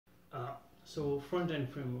So front-end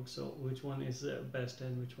framework, so which one is best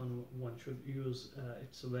and which one should use?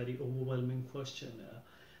 It's a very overwhelming question,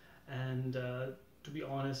 and to be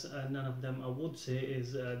honest, none of them I would say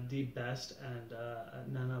is the best, and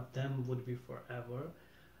none of them would be forever.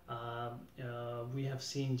 We have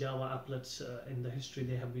seen Java applets in the history;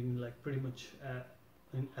 they have been like pretty much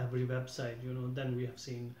in every website. Then we have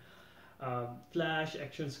seen Flash,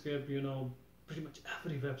 ActionScript. Pretty much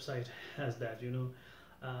every website has that.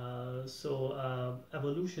 So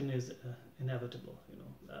evolution is inevitable.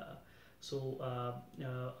 I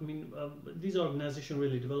mean, these organizations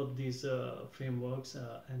really develop these frameworks,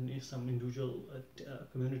 and some individual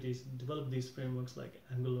communities develop these frameworks like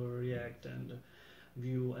Angular, React, and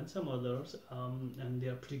Vue, and some others, and they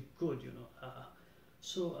are pretty good.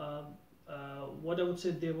 What I would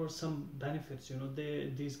say, there were some benefits.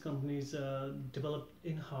 These companies developed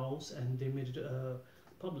in-house and they made it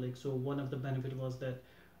public. So one of the benefit was that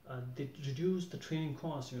they reduced the training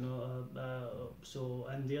costs. And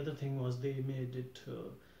the other thing was they made it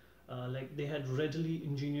like they had readily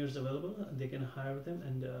engineers available. They can hire them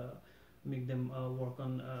and make them work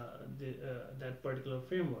on that particular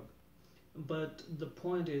framework. But the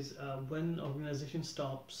point is, when organization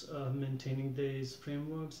stops maintaining these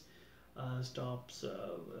frameworks, stops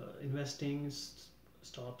investing,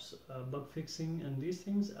 stops bug fixing, and these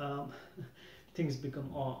things, things become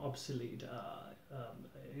obsolete.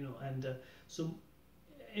 And so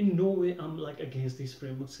in no way I'm like against these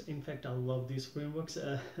frameworks. In fact, I love these frameworks.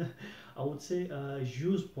 I would say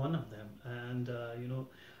use one of them, and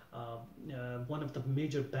one of the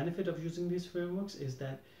major benefit of using these frameworks is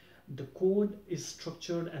that the code is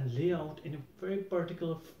structured and laid out in a very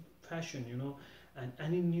particular fashion. And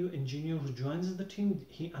any new engineer who joins the team,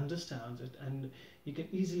 he understands it and he can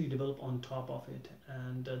easily develop on top of it.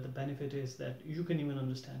 And the benefit is that you can even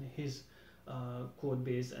understand his code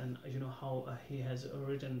base, and how he has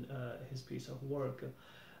written his piece of work.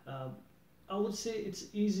 I would say it's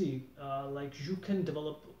easy. Like you can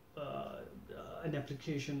develop an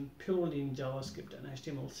application purely in JavaScript and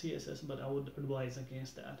HTML, CSS, but I would advise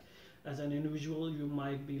against that. As an individual, you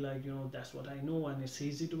might be like, that's what I know and it's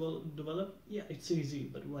easy to develop. Yeah, it's easy,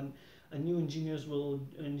 but when a new engineer will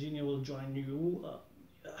join you,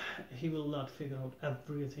 he will not figure out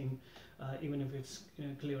everything, even if it's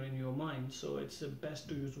clear in your mind. So it's best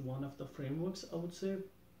to use one of the frameworks, I would say.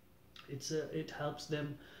 It helps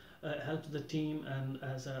them, helps the team, and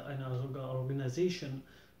as an organization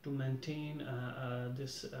to maintain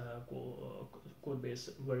this code base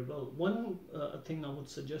very well. One thing I would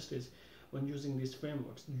suggest is, when using these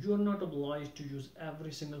frameworks, you're not obliged to use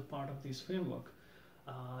every single part of this framework.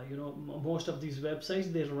 Most of these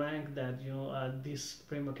websites, they rank that this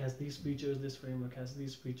framework has these features, this framework has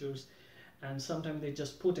these features, and sometimes they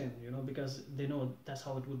just put in because they know that's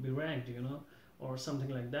how it would be ranked, or something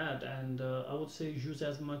like that. And I would say use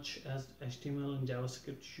as much as HTML and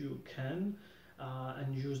JavaScript you can,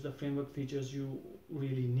 and use the framework features you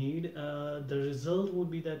really need. The result would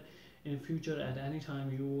be that in future, at any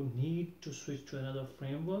time you need to switch to another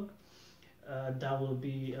framework, that will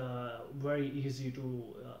be very easy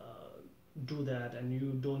to do that, and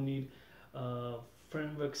you don't need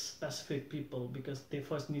framework specific people, because they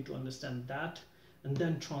first need to understand that and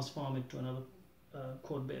then transform it to another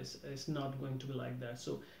code base. It's not going to be like that.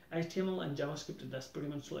 So HTML and JavaScript, that's pretty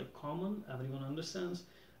much like common, everyone understands,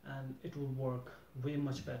 and it will work way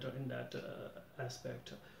much better in that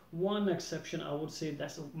aspect. One exception I would say,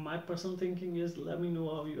 that's my personal thinking, is, let me know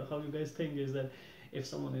how you guys think, is that if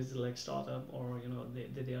someone is like startup, or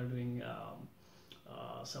they are doing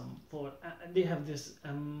they have this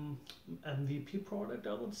MVP product,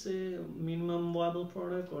 I would say, minimum viable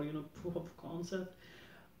product, or proof of concept,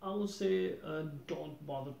 I would say don't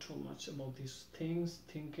bother too much about these things,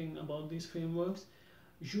 thinking about these frameworks.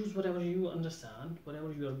 Use whatever you understand,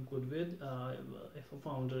 whatever you are good with. If a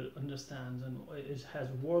founder understands and it has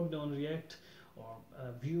worked on React or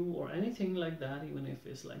Vue or anything like that, even if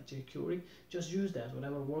it's like jQuery, just use that,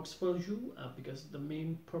 whatever works for you, because the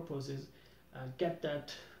main purpose is get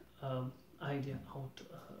that idea out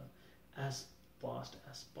as fast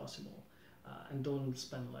as possible. And don't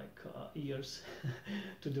spend like years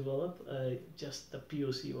to develop. Just the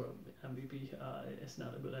POC or MVP is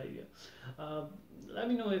not a good idea. Let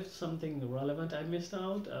me know if something relevant I missed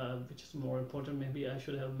out, which is more important, maybe I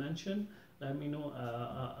should have mentioned. Let me know.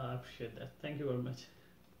 I appreciate that. Thank you very much.